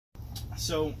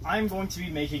So I'm going to be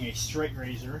making a straight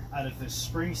razor out of this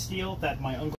spring steel that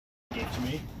my uncle gave to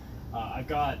me. I've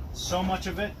got so much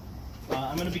of it.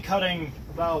 I'm going to be cutting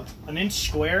about 1 inch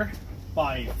square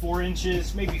by 4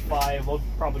 inches, maybe 5. I'll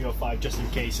probably go 5 just in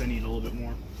case I need a little bit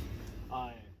more.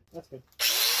 That's good.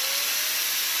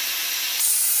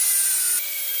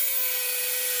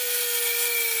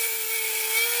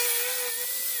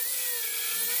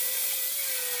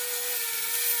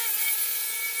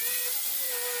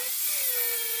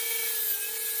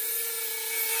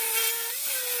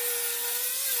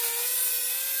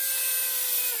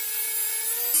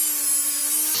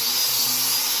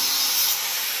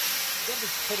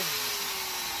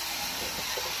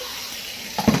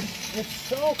 It's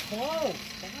so close.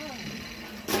 Come on.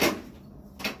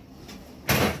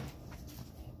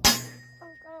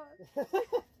 Oh god.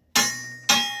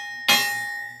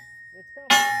 It's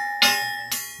coming.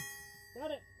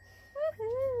 Got it.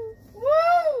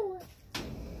 Woo!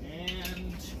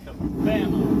 And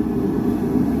kabam.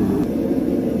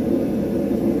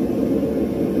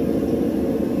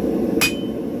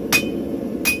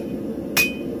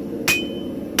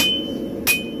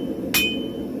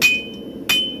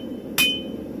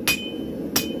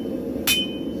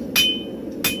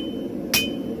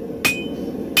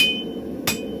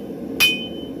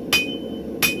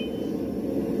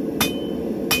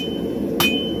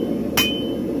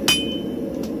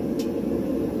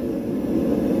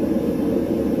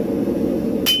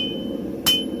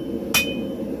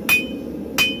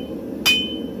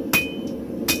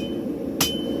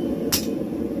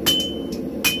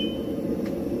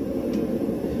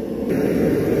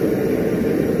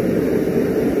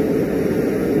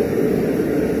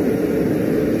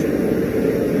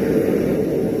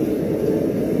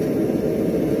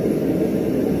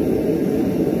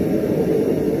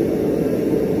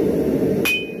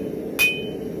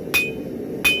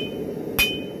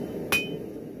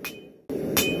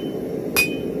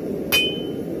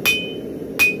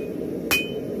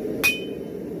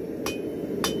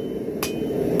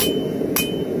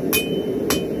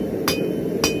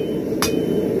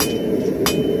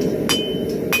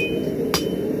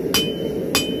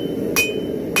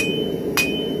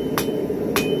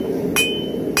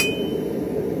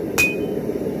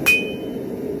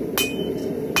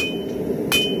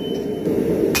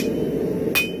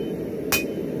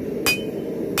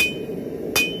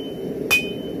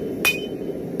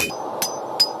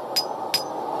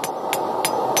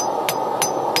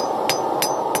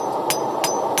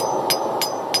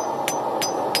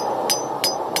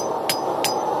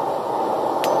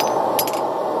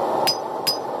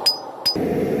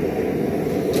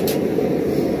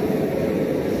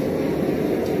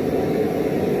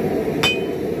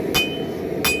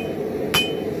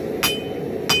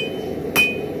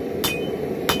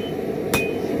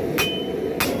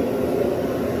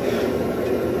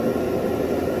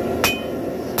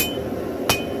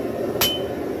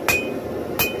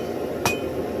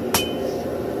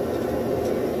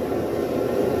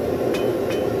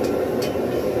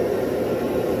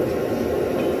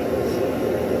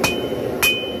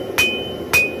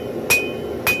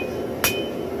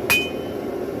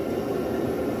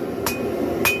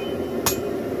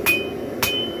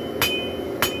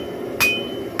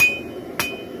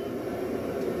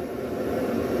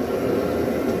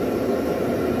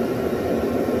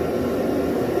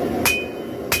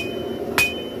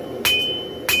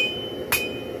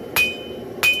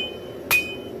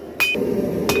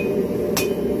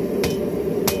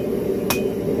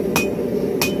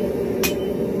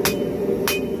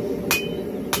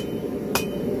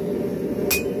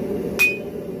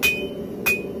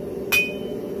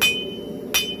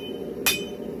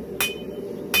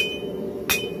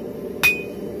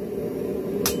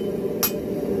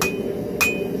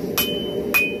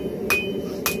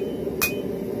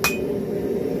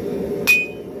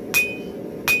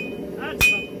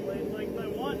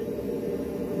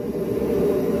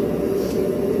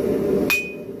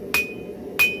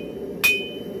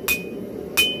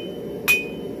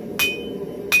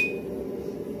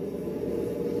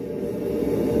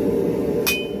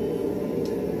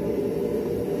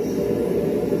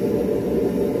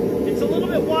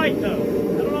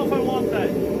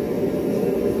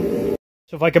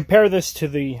 So if I compare this to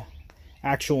the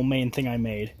actual main thing I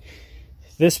made,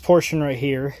 this portion right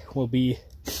here will be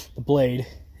the blade,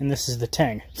 and this is the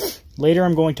tang. Later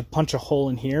I'm going to punch a hole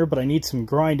in here, but I need some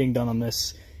grinding done on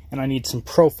this, and I need some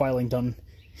profiling done.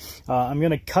 I'm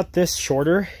going to cut this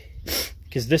shorter,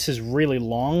 because this is really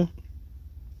long,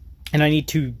 and I need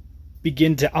to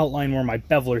begin to outline where my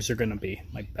bevelers are going to be.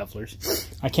 My bevelers.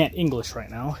 I can't English right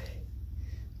now.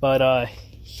 But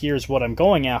here's what I'm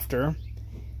going after.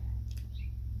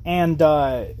 And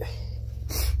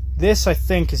this, I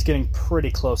think, is getting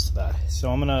pretty close to that. So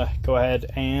I'm gonna go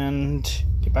ahead and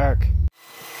get back.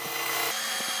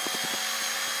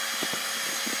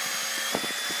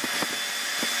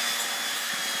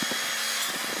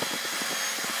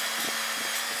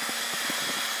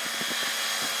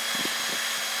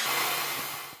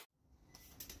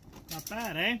 Not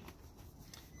bad, eh?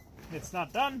 It's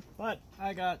not done, but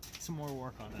I got some more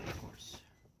work on it, of course.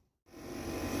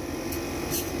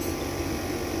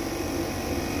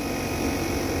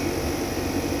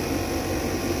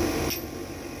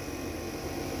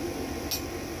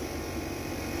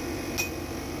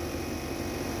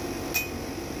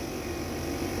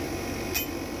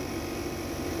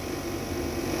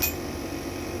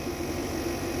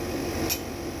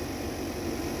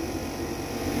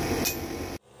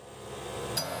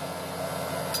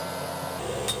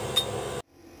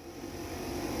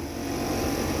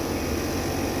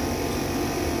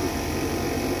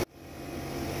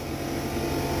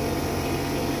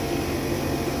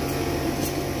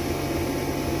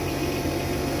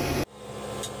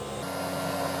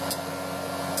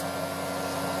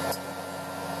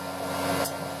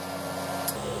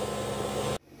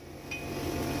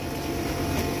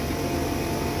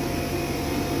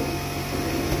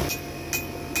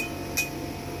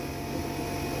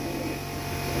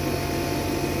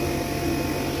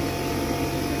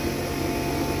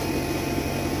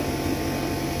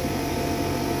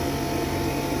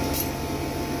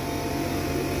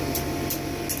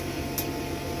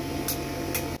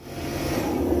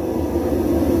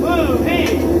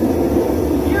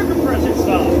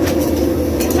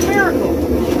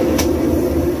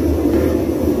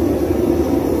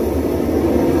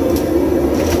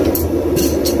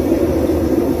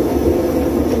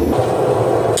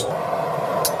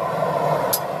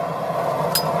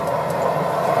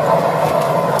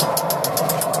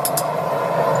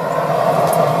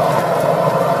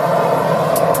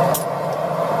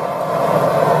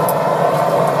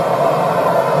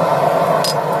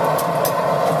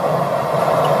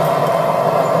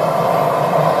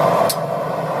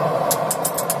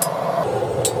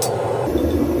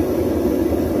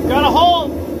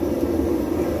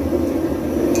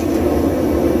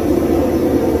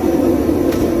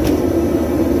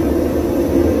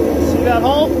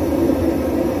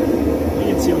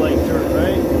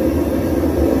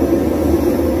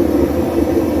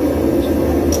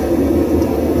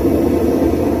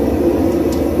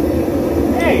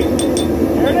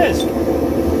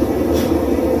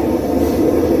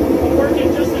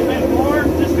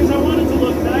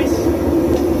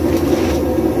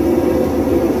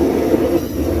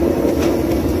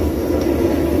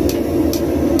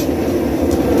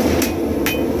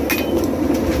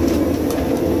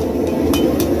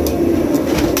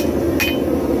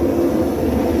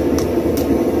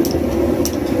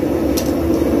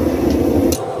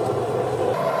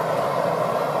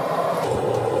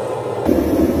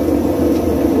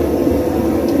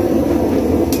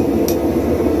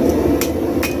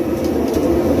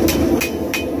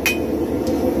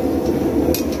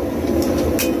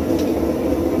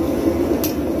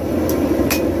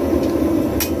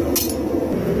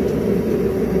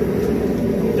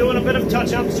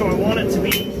 Touch-up, so I want it to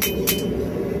be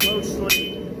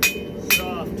mostly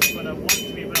soft, but I want it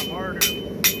to be a bit harder. So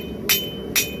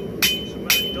I'm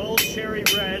at a dull cherry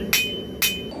red.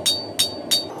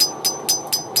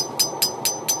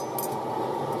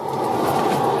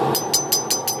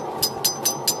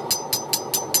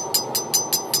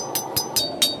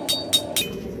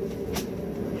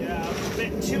 Yeah, I'm a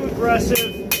bit too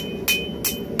aggressive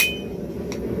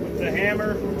with the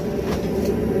hammer,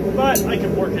 but I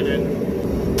can work it in.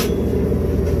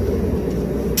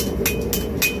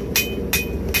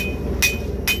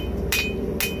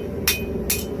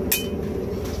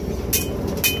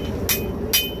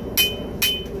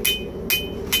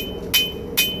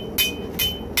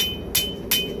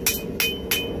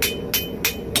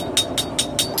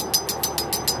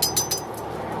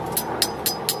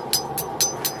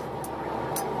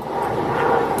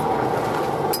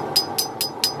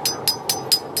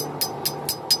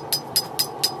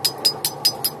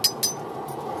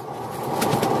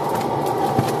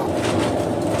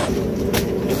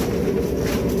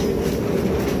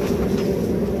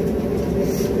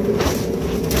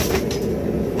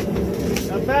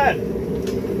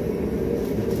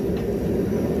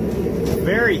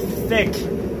 Very thick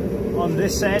on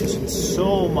this edge and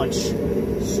so much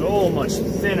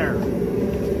thinner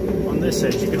on this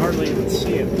edge. You can hardly even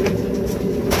see it.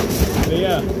 But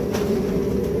yeah,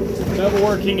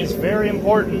 metalworking is very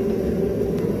important.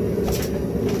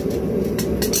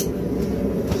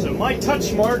 my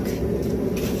touch mark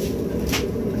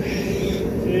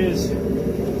is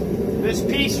this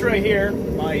piece right here,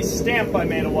 my stamp I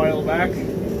made a while back,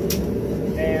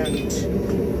 and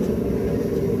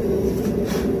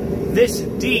this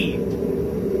D.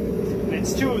 And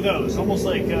it's two of those, almost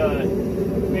like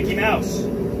Mickey Mouse.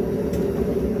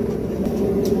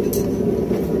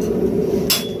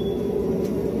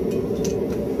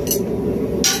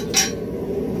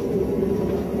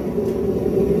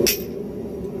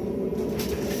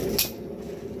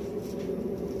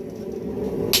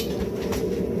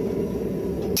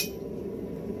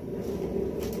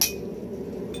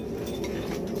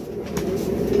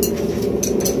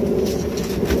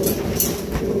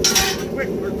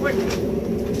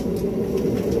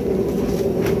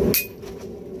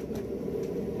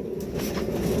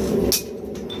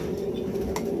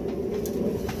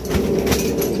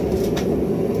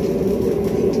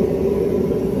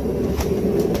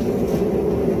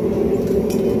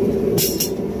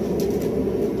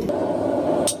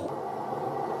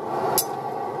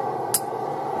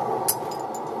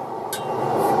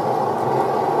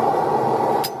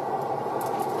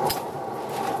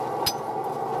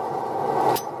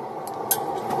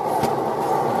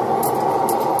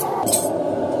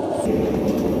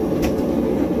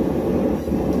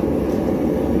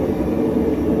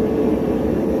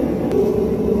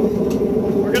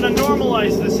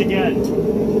 This again.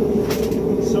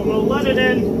 So I'm going to let it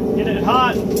in, get it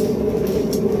hot,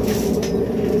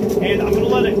 and I'm going to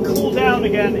let it cool down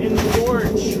again in the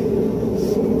forge.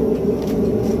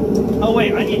 Oh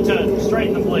wait, I need to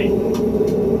straighten the blade.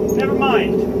 Never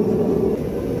mind.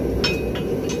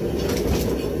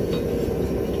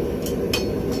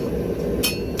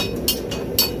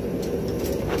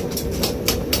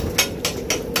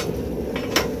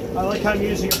 I like how I'm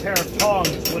using a pair of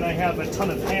tongs when I have a ton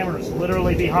of hammers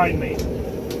literally behind me.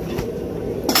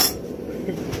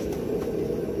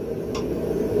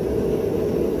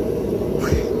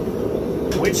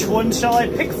 Which one shall I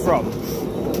pick from?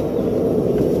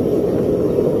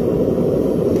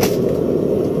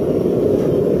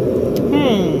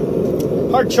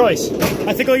 Hard choice.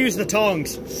 I think I'll use the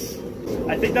tongs.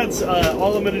 I think that's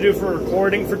all I'm going to do for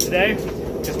recording for today,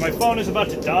 because my phone is about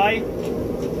to die.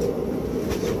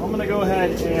 I'm going to go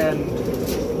ahead and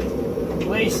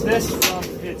place this from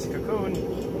its cocoon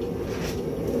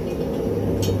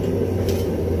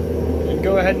and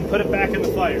go ahead and put it back in the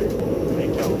fire. There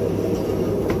you go.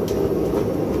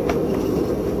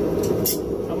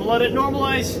 I'm going to let it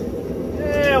normalize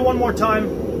one more time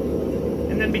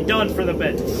and then be done for the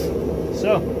bit.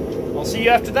 So, I'll see you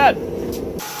after that.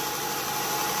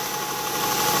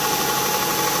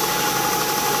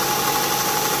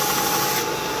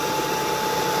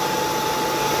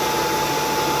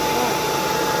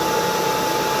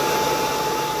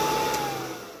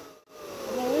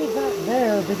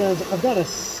 Because I've got a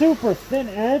super thin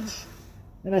edge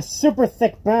and a super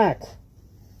thick back.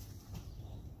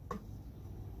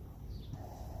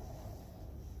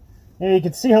 And you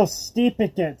can see how steep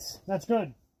it gets. That's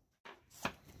good.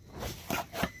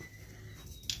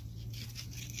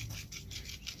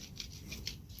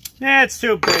 Yeah, it's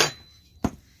too big.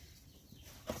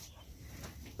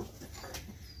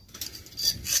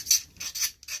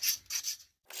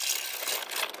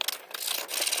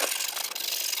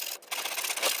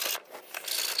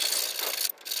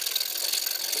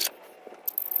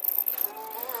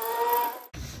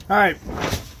 Alright,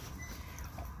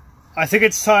 I think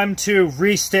it's time to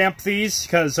re-stamp these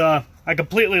because I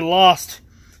completely lost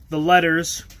the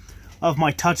letters of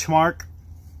my touch mark.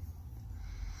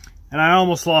 And I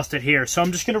almost lost it here. So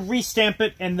I'm just going to re-stamp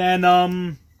it and then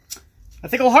I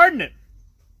think I'll harden it.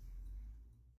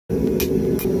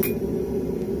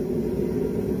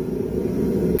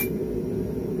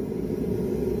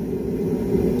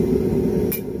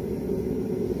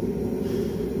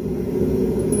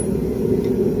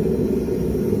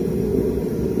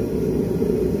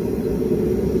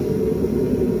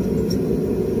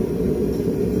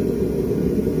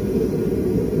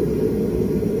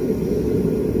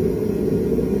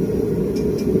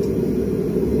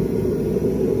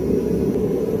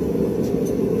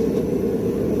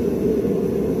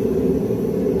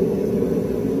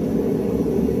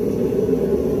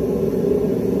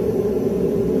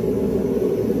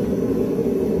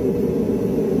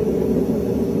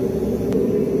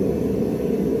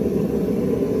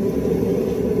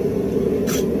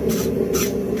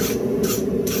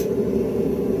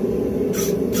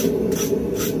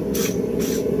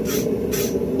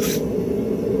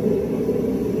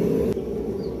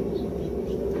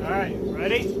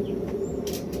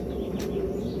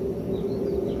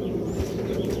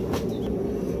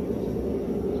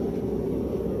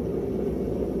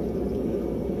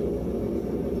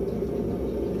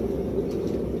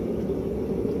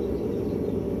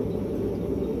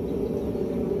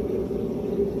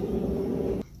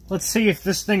 let's see if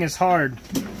this thing is hard.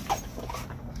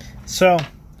 So,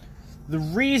 the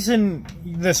reason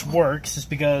this works is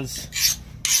because,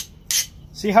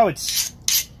 see how it's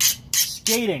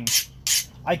skating?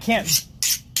 I can't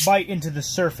bite into the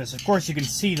surface. Of course you can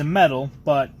see the metal,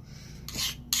 but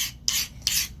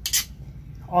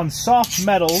on soft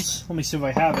metals, let me see if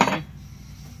I have any.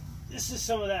 This is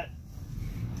some of that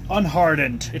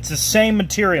unhardened. It's the same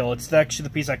material. It's actually the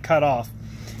piece I cut off.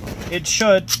 It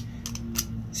should,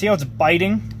 see how it's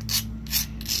biting?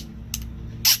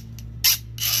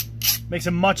 Makes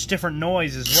a much different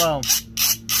noise as well.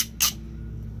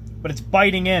 But it's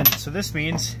biting in, so this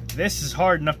means this is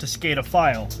hard enough to skate a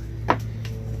file.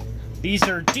 These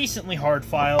are decently hard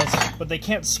files, but they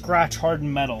can't scratch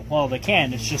hardened metal. Well, they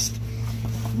can, it's just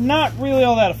not really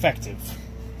all that effective.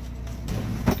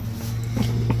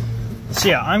 So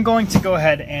yeah, I'm going to go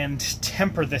ahead and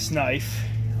temper this knife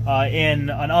in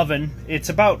an oven. It's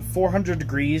about 400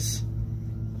 degrees.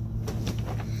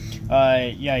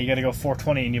 Yeah, you gotta go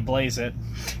 420 and you blaze it.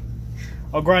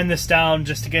 I'll grind this down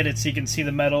just to get it so you can see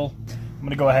the metal. I'm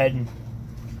gonna go ahead and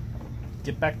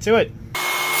get back to it.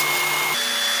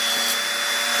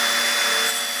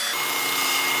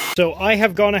 So I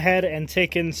have gone ahead and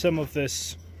taken some of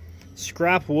this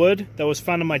scrap wood that was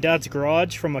found in my dad's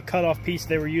garage from a cut-off piece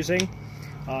they were using.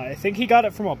 I think he got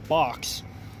it from a box.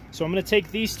 So I'm going to take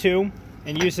these two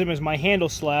and use them as my handle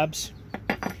slabs.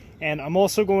 And I'm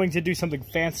also going to do something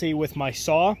fancy with my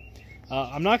saw.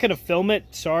 I'm not going to film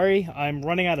it, sorry. I'm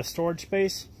running out of storage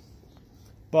space.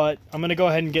 But I'm going to go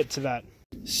ahead and get to that.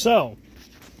 So,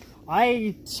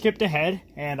 I skipped ahead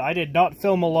and I did not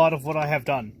film a lot of what I have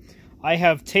done. I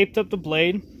have taped up the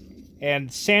blade and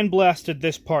sandblasted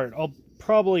this part. I'll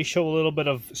probably show a little bit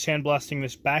of sandblasting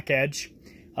this back edge.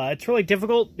 It's really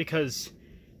difficult because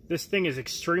this thing is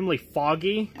extremely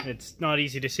foggy. It's not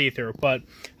easy to see through, but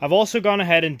I've also gone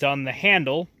ahead and done the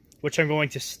handle, which I'm going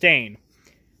to stain.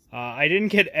 I didn't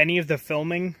get any of the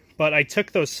filming, but I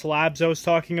took those slabs I was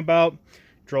talking about,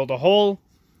 drilled a hole,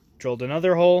 drilled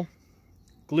another hole,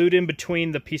 glued in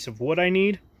between the piece of wood I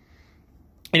need,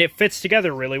 and it fits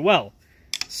together really well.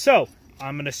 So,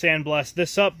 I'm going to sandblast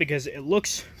this up because it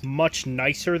looks much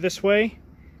nicer this way.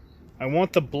 I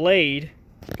want the blade,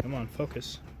 come on,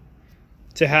 focus,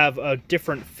 to have a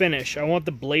different finish. I want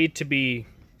the blade to be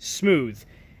smooth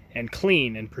and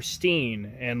clean and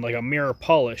pristine and like a mirror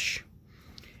polish.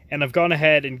 And I've gone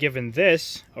ahead and given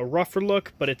this a rougher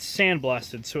look, but it's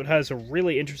sandblasted, so it has a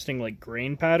really interesting like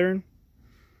grain pattern.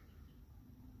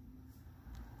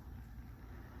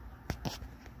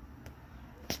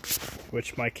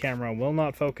 Which my camera will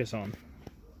not focus on.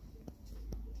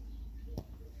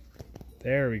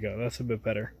 There we go, that's a bit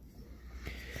better.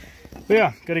 But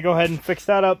yeah, gonna go ahead and fix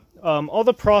that up. All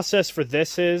the process for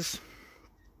this is,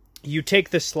 you take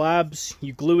the slabs,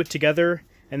 you glue it together,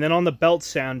 and then on the belt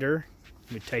sander,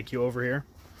 let me take you over here.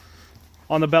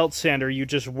 On the belt sander, you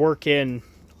just work in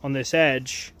on this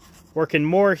edge, work in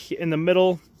more in the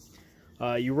middle,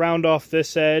 you round off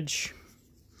this edge,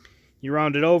 you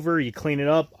round it over, you clean it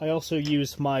up. I also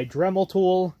use my Dremel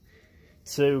tool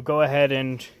to go ahead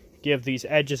and give these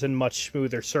edges a much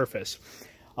smoother surface.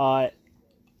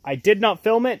 I did not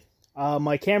film it.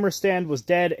 My camera stand was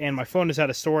dead and my phone is out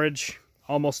of storage,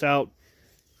 almost out.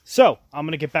 So, I'm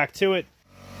going to get back to it.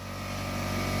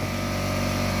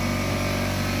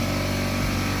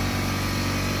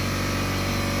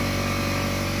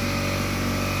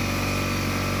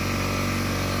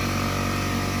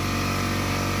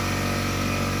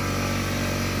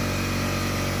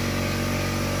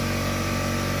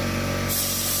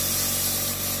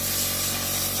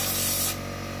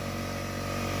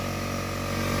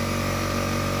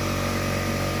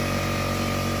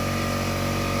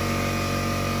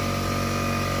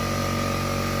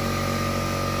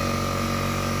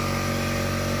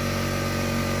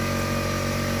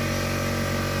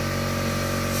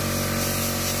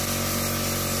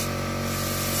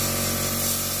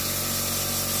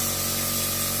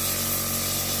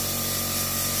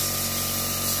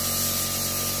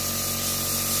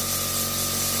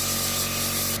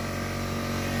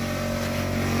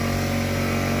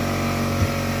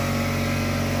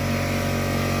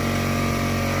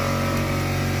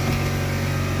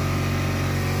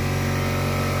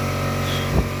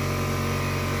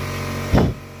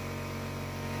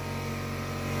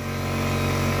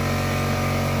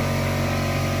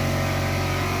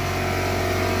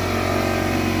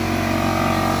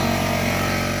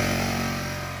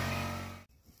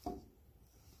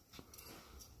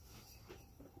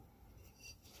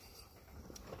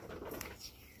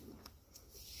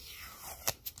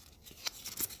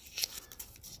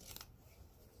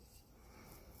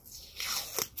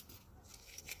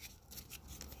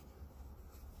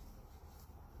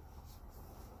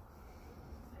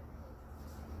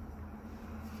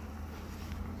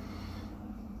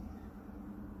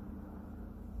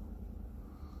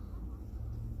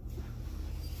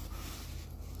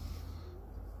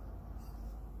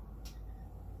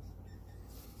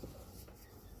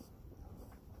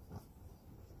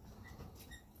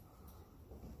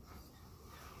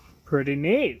 Pretty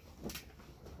neat.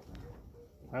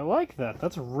 I like that.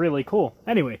 That's really cool.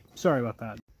 Anyway, sorry about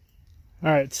that.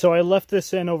 Alright, so I left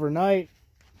this in overnight.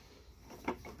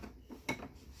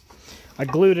 I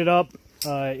glued it up.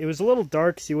 It was a little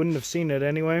dark, so you wouldn't have seen it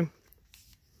anyway.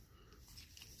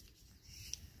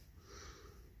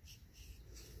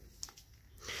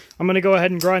 I'm going to go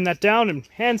ahead and grind that down and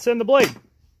hand sand the blade.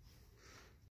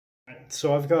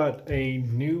 So I've got a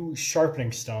new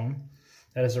sharpening stone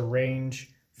that has a range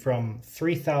from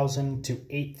 3,000 to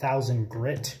 8,000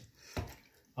 grit.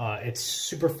 It's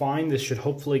super fine. This should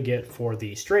hopefully get for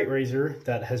the straight razor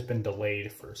that has been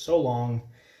delayed for so long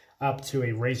up to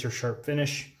a razor sharp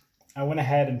finish. I went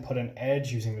ahead and put an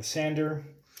edge using the sander.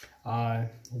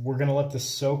 We're going to let this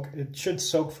soak. It should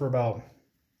soak for about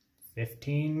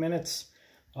 15 minutes.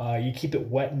 You keep it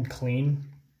wet and clean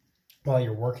while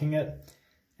you're working it.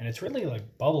 And it's really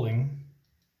like bubbling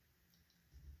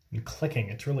and clicking.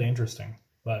 It's really interesting.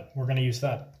 But we're going to use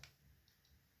that.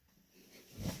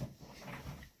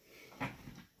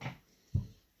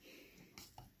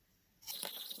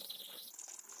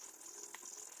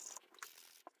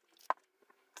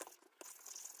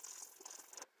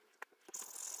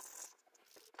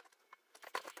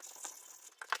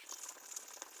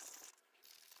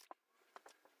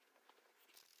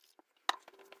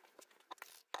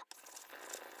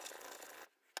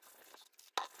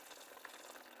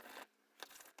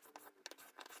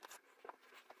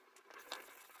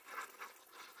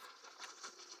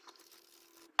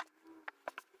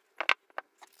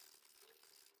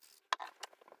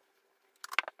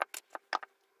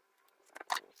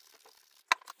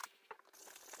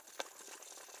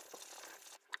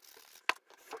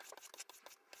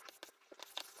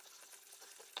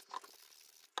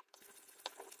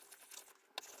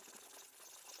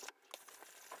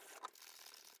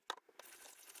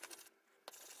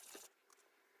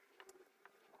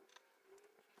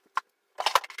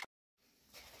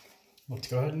 Let's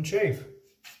go ahead and shave.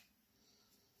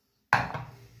 I'm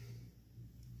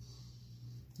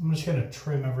just going to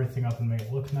trim everything up and make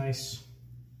it look nice.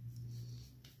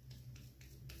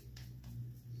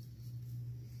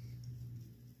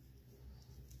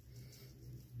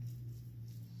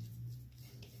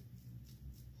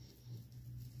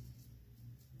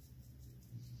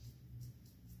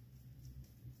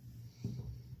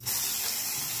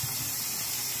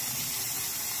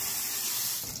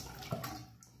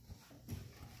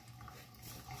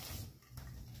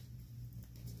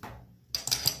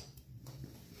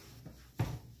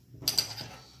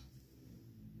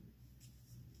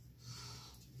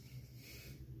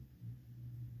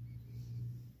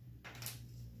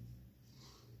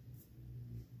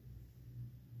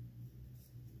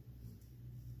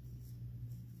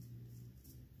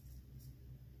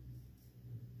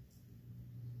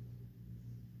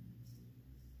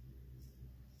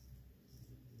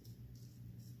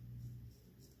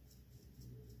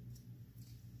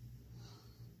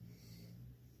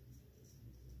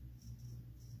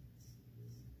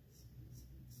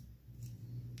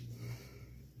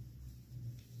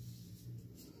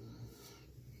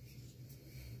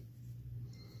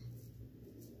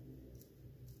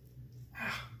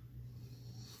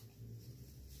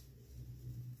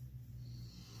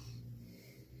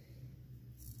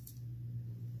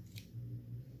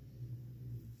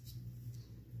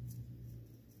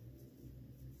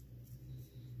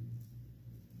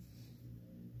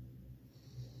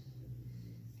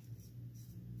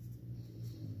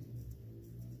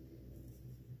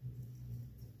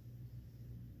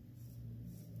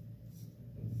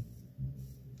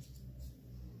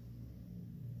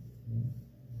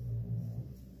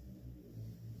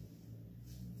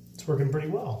 It's working pretty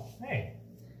well. Hey.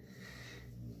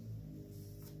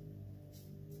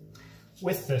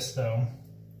 With this though,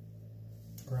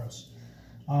 gross.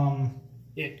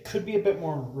 It could be a bit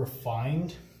more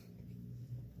refined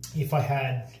if I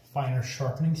had finer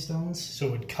sharpening stones, so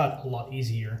it would cut a lot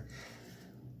easier.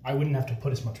 I wouldn't have to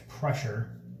put as much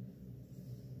pressure.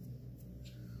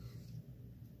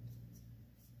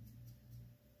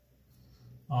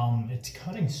 It's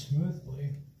cutting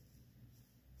smoothly.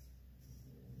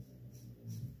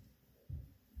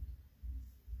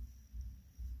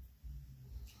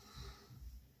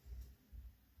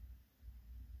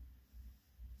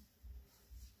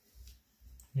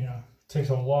 Yeah, it takes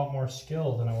a lot more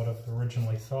skill than I would have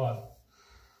originally thought.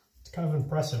 It's kind of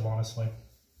impressive, honestly.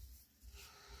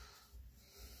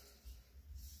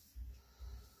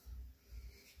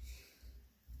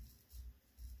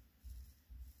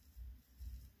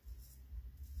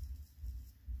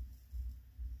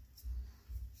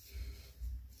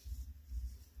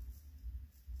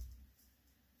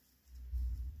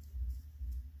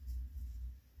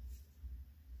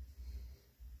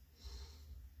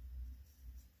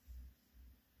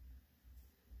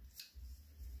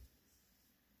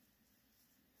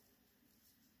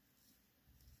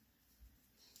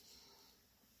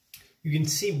 You can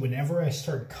see whenever I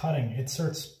start cutting, it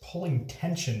starts pulling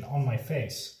tension on my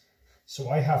face. So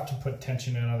I have to put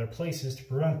tension in other places to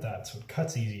prevent that, so it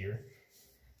cuts easier.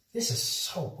 This is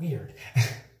so weird.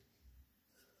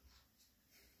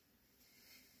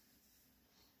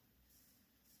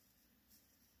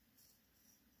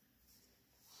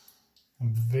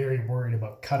 I'm very worried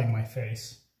about cutting my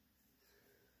face.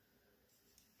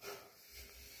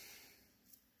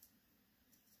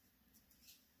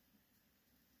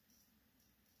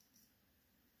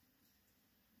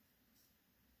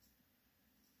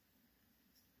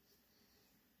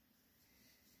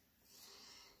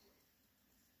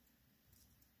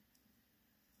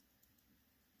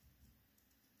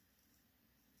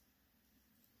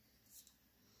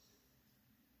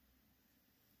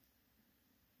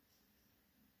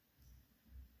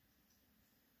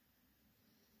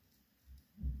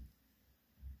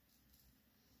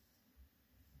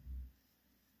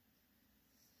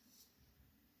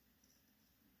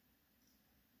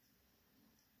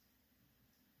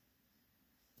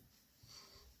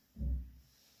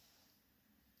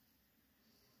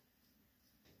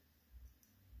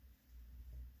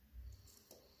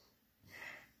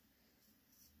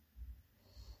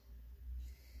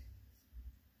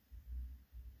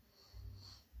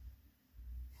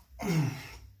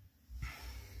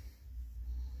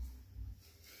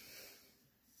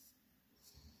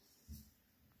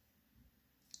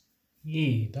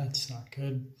 Yee, that's not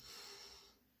good.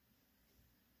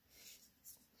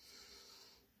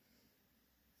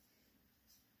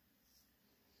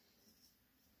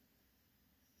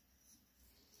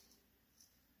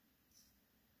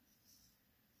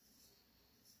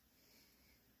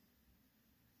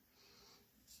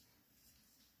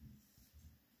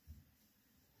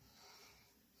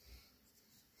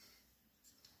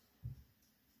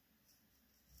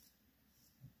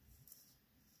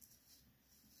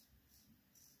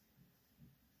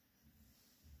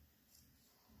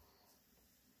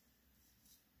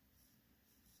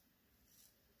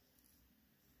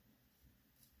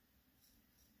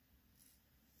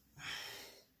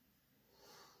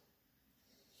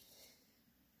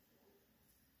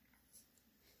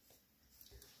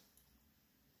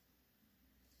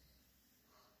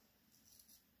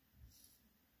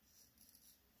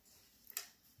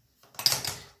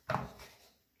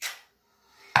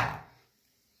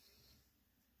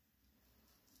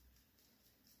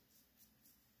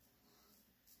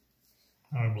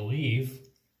 I believe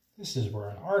this is where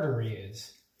an artery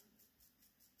is.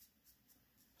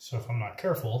 So if I'm not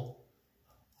careful,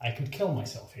 I could kill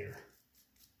myself here.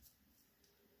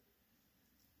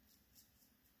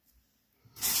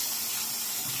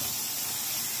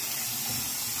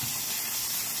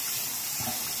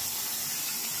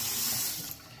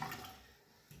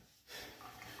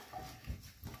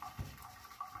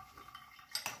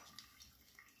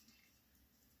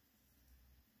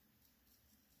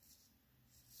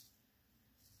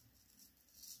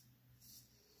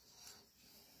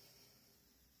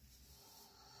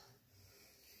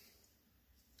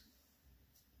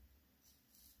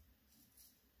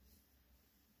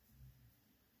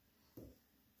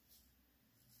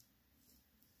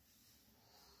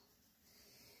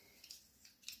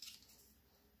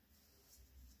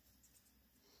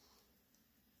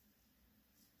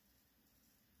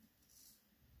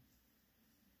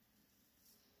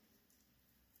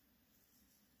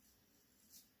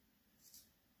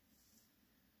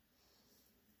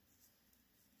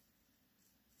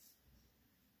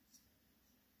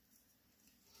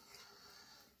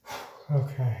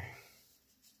 Okay.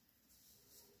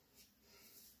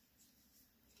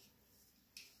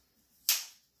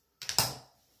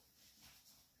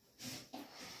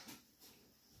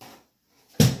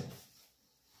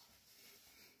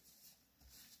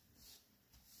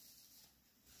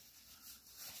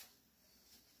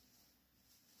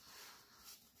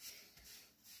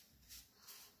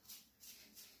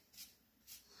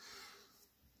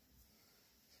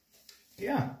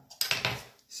 Yeah.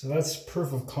 So that's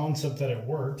proof of concept that it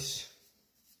works.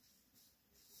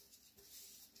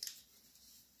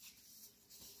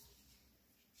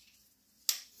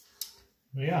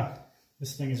 But yeah,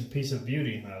 this thing is a piece of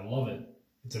beauty. I love it.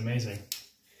 It's amazing.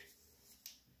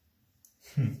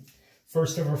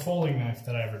 First ever folding knife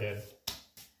that I ever did.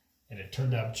 And it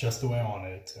turned out just the way I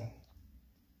wanted it to.